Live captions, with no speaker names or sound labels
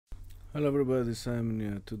Hello everybody, Simon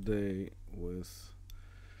here today with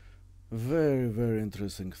a very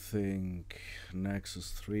interesting thing, Nexus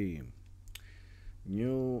 3.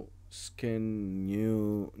 New skin,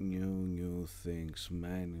 new things,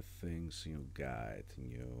 many things, new guide,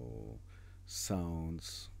 new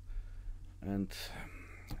sounds. And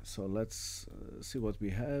so let's see what we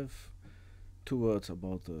have. 2 words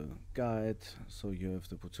about the guide, so you have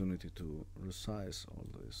the opportunity to resize all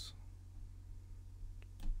this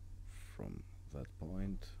from that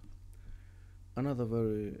point.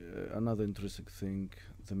 Another interesting thing,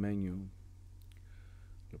 the menu,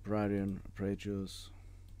 librarian, arpeggios,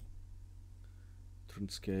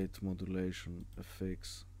 truncate, modulation,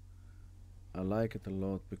 effects. I like it a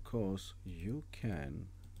lot because you can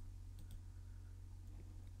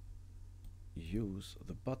use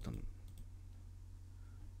the button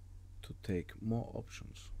to take more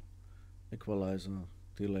options. Equalizer,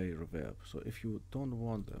 delay, reverb. So if you don't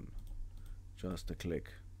want them, just a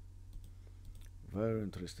click. Very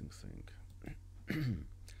interesting thing.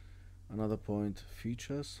 Another point,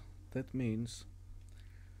 features. That means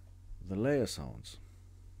the layer sounds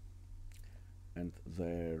and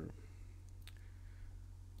their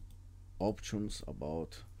options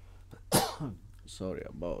about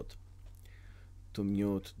about to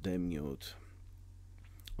mute, demute,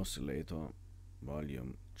 oscillator,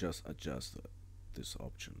 volume. Just adjust these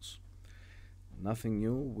options. Nothing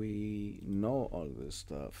new, we know all this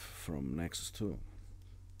stuff from Nexus 2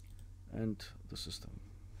 and the system.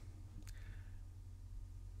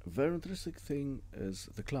 A very interesting thing is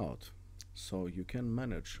the cloud, so you can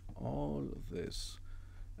manage all these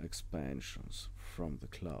expansions from the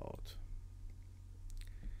cloud.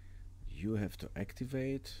 You have to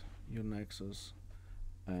activate your Nexus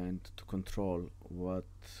and to control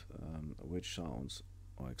which sounds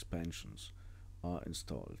or expansions are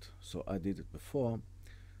installed. So I did it before.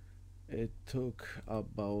 It took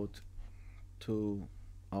about 2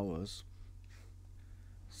 hours.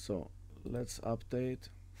 So let's update,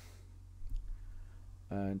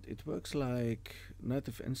 and it works like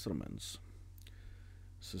native instruments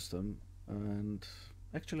system, and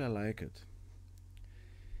actually I like it.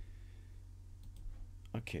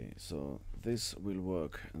 Okay, so this will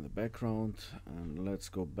work in the background, and let's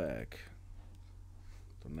go back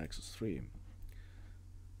to Nexus 3.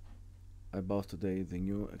 I bought today the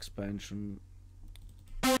new expansion,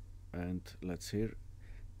 and let's hear.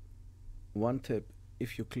 One tip,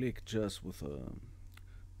 if you click just with a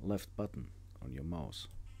left button on your mouse,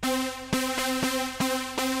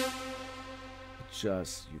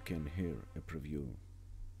 just you can hear a preview.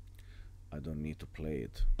 I don't need to play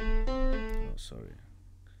it. Oh, sorry.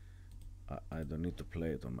 I don't need to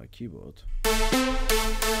play it on my keyboard. So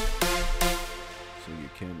you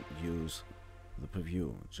can use the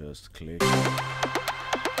preview. Just click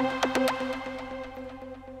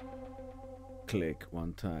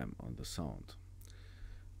one time on the sound.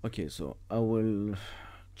 Okay, so I will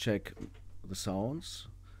check the sounds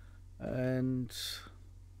and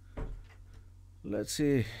let's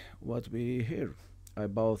see what we hear. I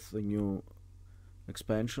bought the new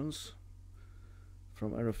expansions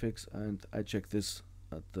from ReFX, and I checked this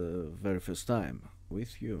at the very first time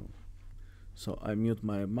with you. So I mute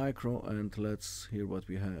my micro and let's hear what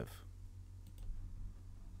we have.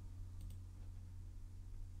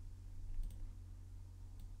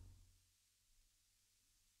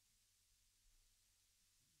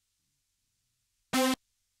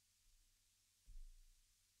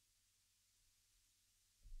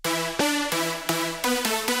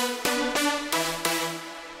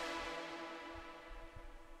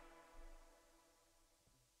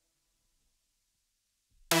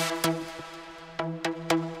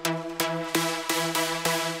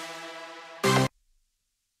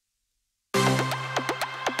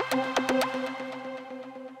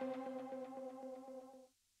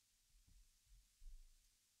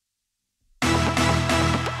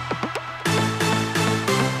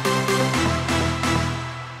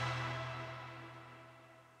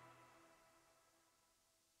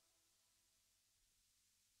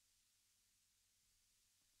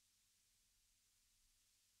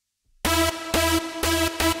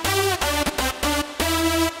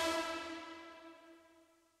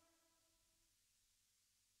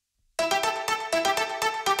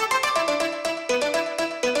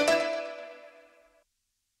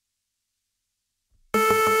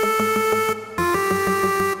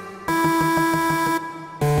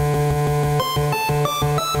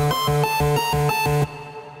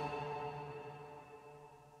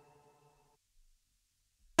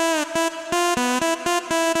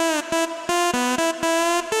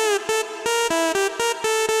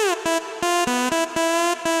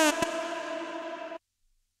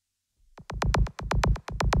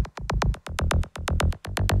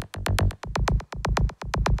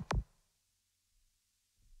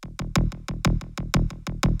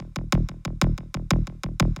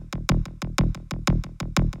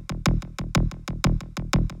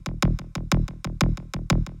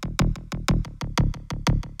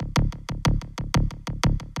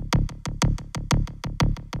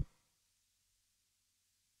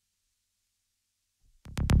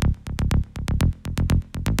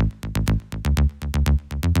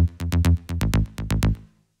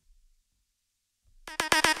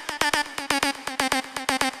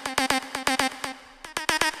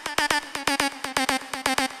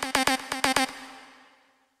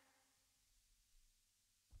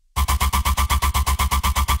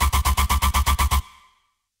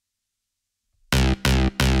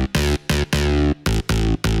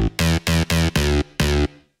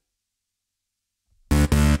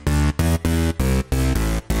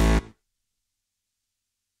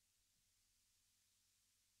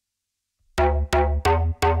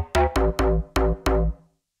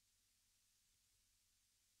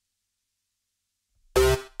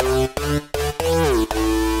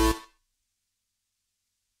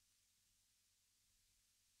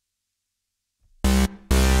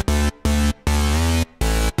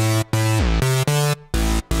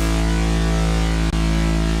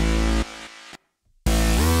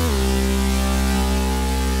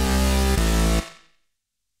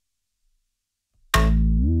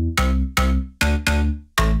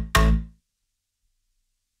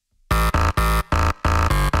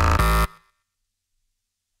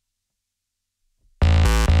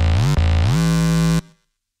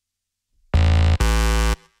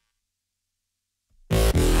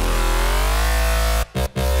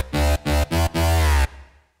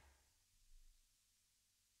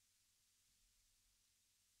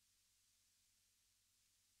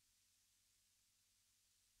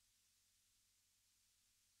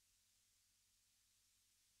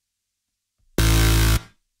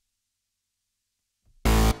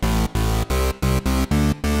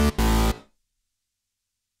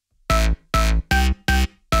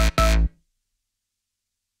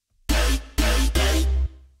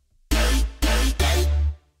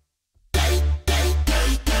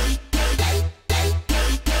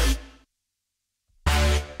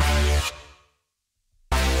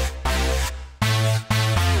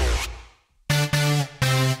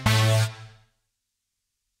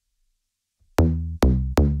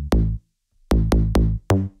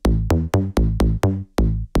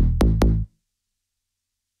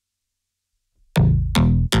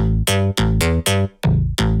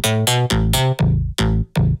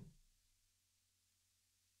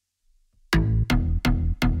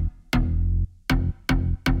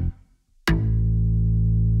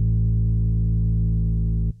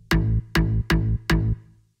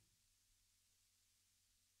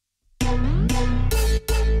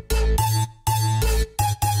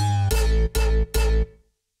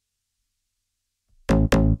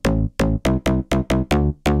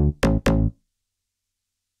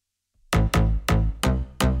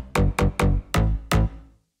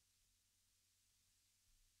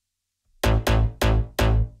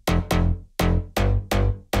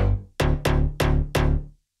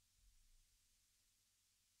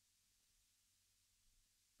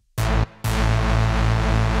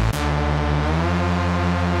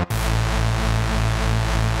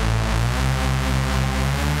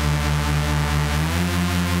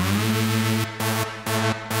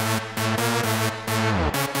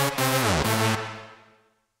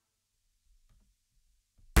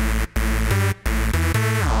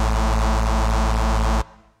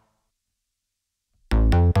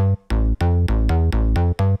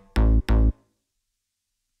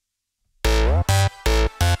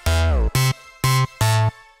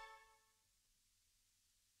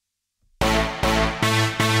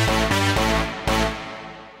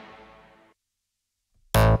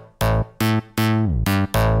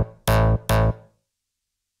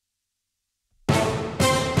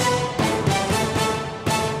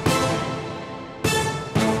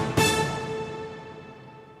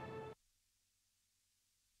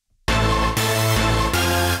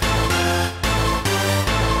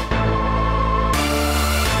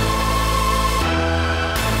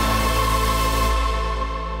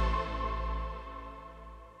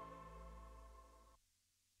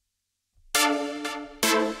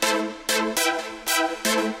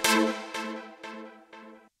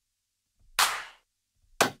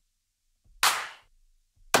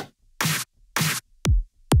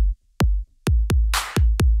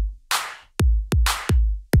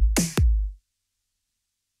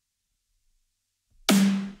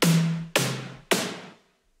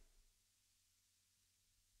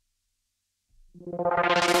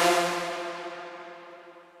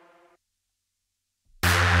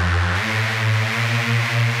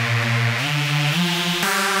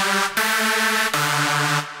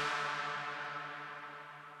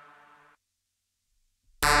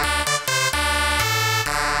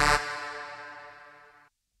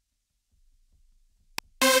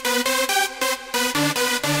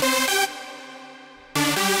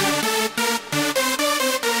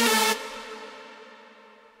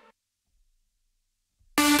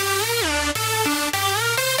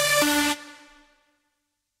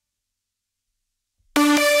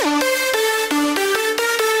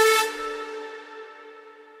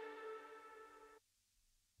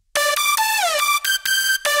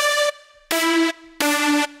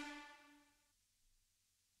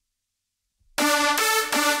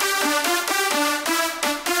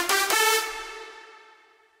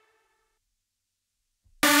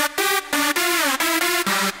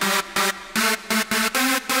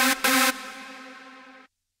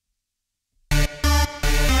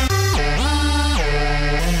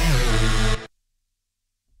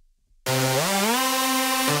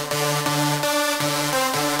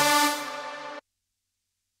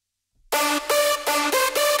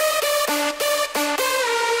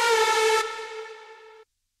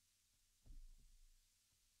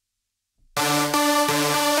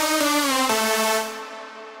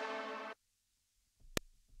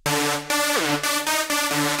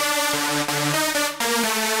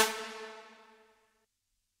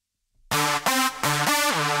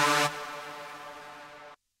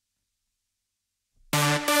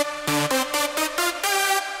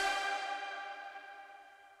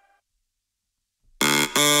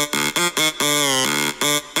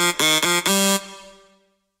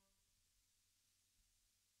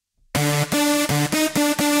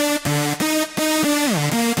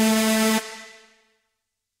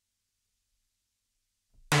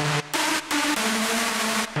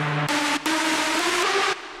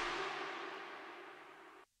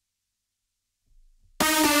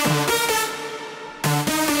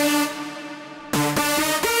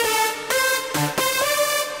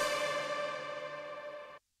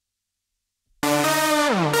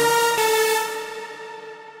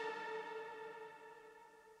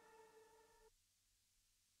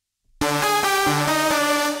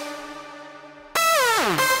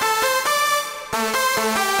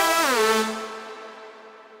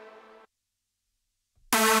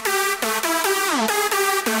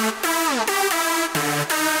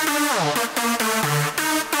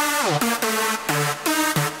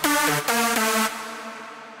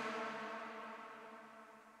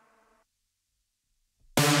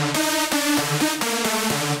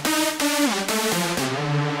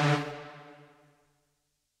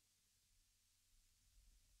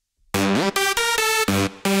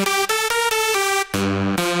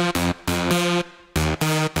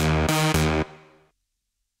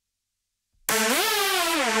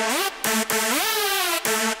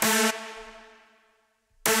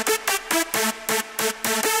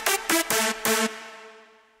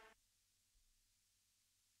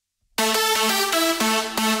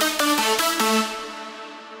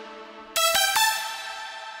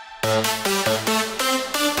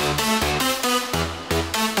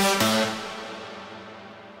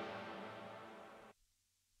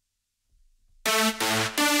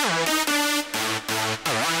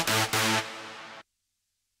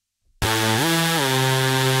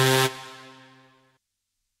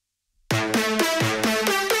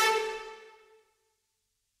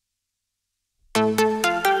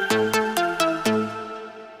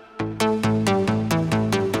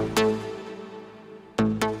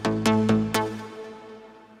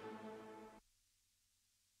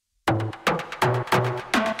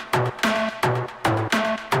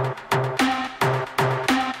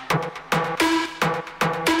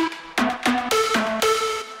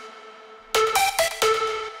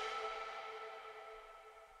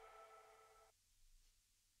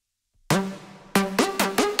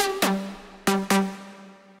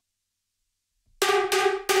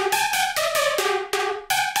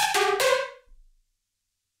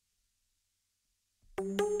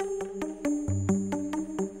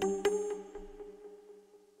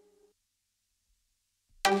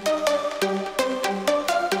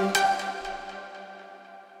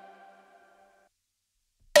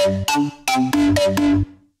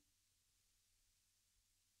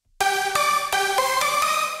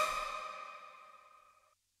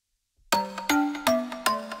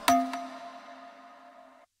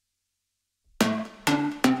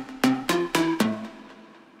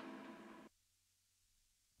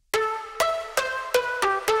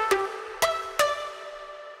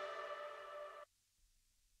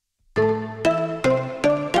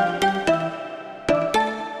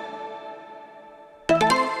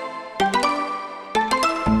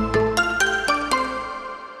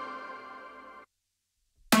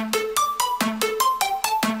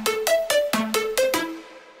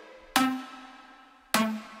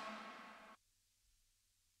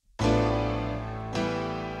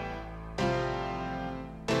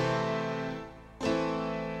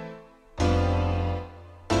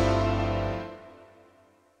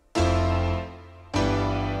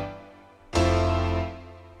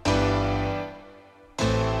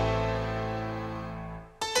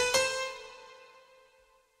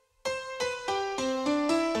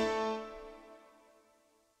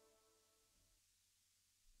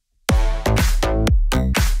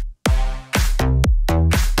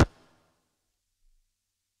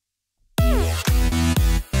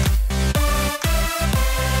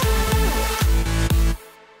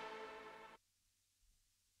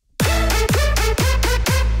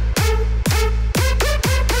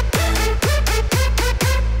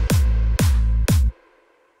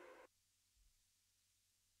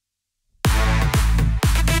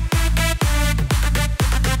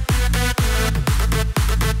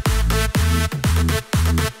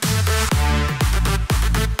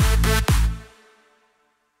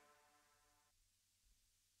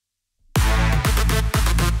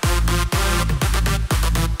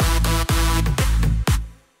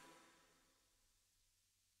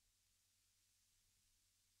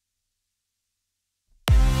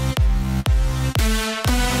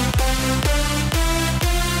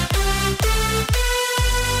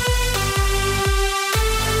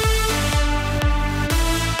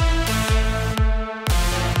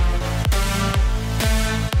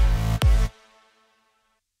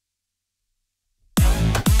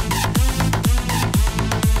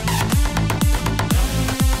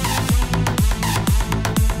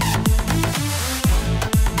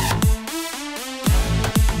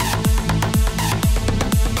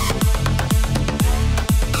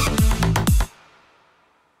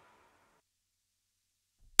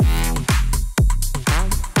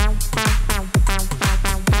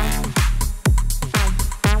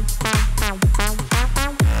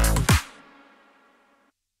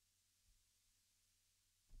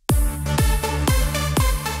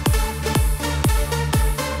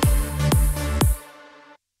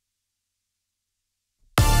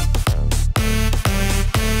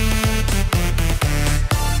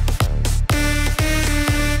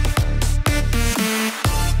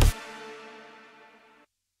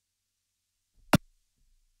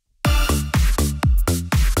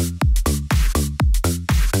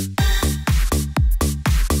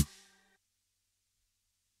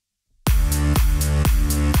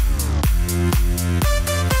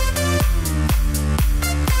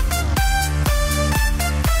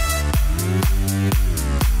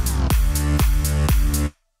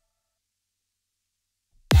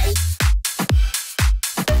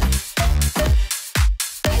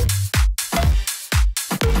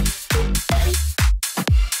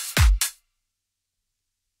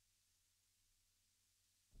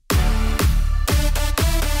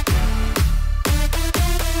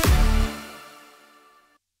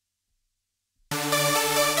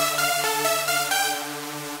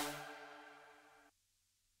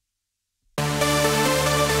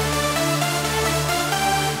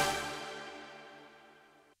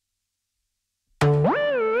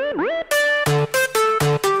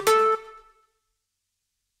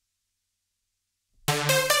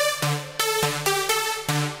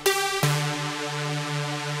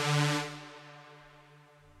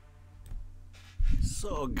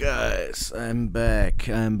 Guys, I'm back.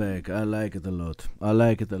 I like it a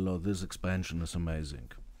lot. This expansion is amazing.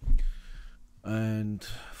 And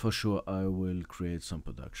for sure I will create some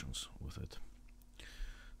productions with it.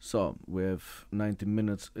 So, we have 90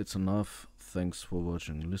 minutes, it's enough. Thanks for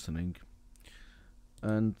watching and listening.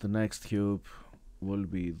 And the next cube will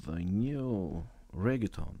be the new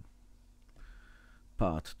reggaeton,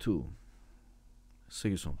 part 2. See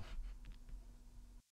you soon.